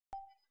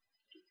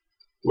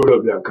What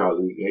up, there,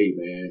 Khaliq? Hey,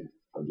 man,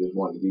 I just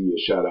wanted to give you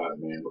a shout out,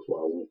 man,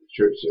 before I went to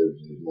church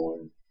service this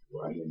morning,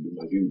 where I didn't do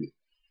my duty.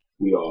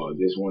 We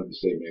just wanted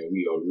to say, man,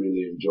 we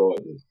really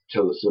enjoyed the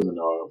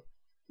teleseminar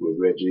with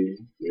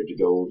Reggie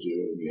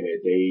Dozier, and we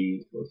had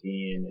Dave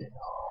again, and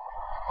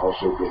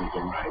also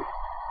Benjamin Wright.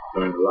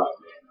 Learned a lot,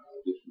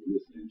 man, just from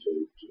listening to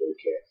their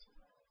cats.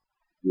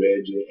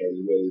 Reggie, as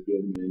well as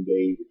Benjamin and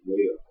Dave as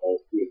well,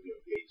 all three of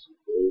them gave some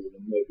golden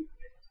nuggets,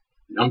 man.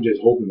 And I'm just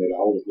hoping that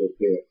all of us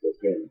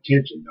paying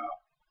attention now.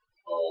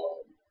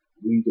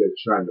 We just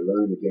trying to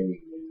learn the game.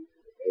 And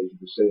as you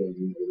were saying,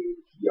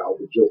 y'all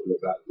were joking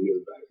about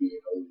everybody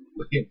being old.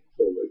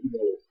 So,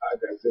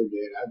 like I said,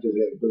 man, I just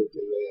had a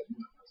birthday last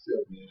month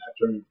myself, man. I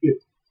turned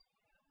 50.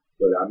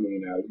 But I mean,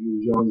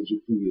 you young as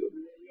you feel,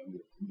 man.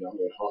 Young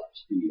at heart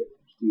still.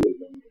 I'm still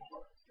young at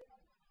heart.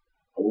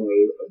 I want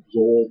to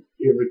absorb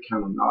every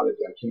kind of knowledge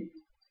I can.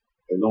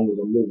 As long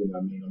as I'm living, I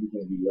mean, I'm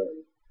going to be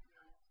learning.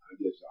 I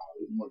just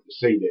wanted to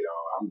say that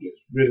I'm just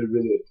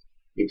really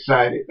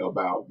excited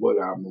about what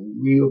I will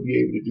be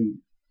able to do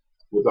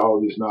with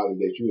all this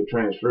knowledge that you are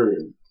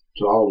transferring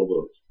to all of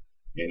us.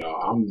 And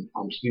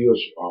I'm still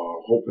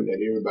hoping that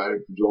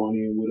everybody can join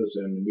in with us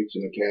in the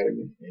Mixing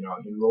Academy and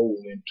enroll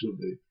into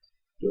the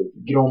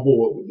get on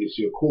board with this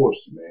here course,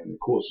 man. The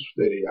course of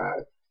study.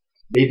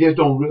 They just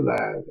don't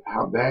realize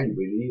how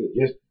valuable it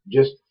is.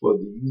 Just for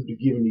you to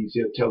giving these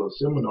here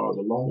teleseminars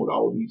along with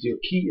all these here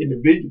key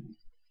individuals.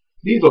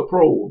 These are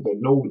pros that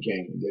know the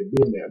game. They've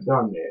been there,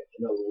 done that.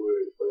 In other words,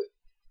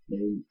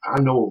 and I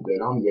know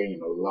that I'm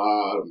gaining a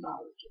lot of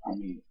knowledge. I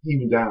mean,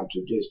 even down to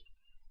just,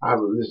 I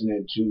was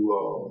listening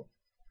to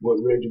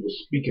what Reggie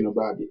was speaking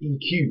about the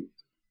EQ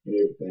and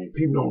everything.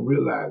 People don't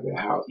realize that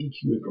how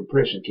EQ and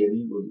compression can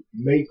either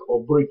make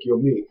or break your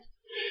mix.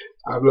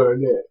 I've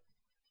learned that,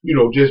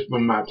 just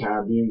from my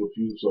time being with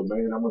you. So,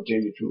 man, I'm going to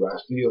tell you the truth. I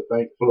still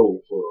thank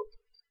Flo for,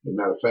 as a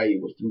matter of fact, it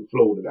was through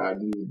Flo that I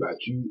knew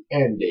about you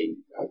and Dave.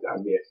 I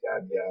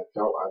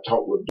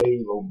talked with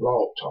Dave on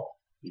Blog Talk.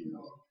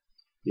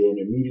 Then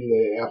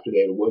immediately after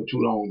that, it wasn't too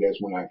long. That's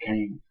when I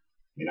came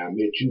and I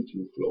met you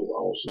through Flo.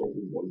 Also,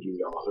 we want to give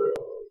y'all her.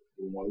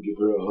 We want to give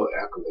her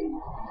accolades.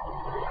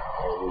 I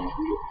always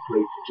be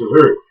grateful to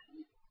her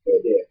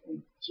at that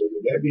point. So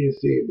with that being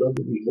said,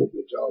 brother, we hope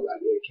that y'all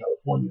out there in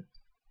California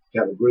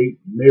have a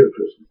great Merry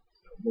Christmas,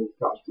 most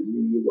prosperous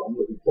New Year. I'm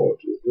looking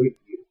forward to a great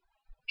year,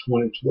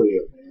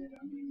 2012, man.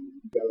 I mean,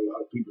 you got a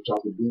lot of people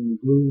talking doom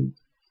and gloom.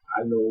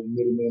 I know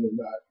Middleman is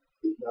not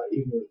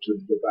ignorant to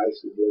the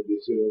devices of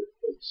this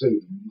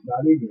Satan. He's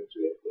not ignorant to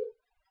that, but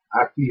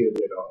I feel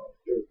that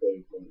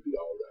everything's going to be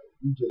all right.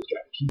 We just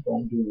got to keep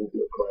on doing what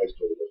Christ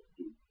told us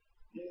to do,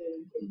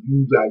 and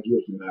use our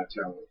gifts and our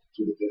talents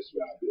to the best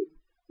of our ability.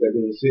 That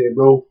being said,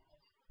 bro,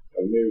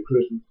 have a Merry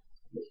Christmas,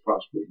 most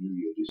prosperous New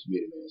Year. This is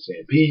Middleman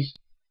saying peace,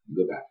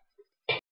 goodbye.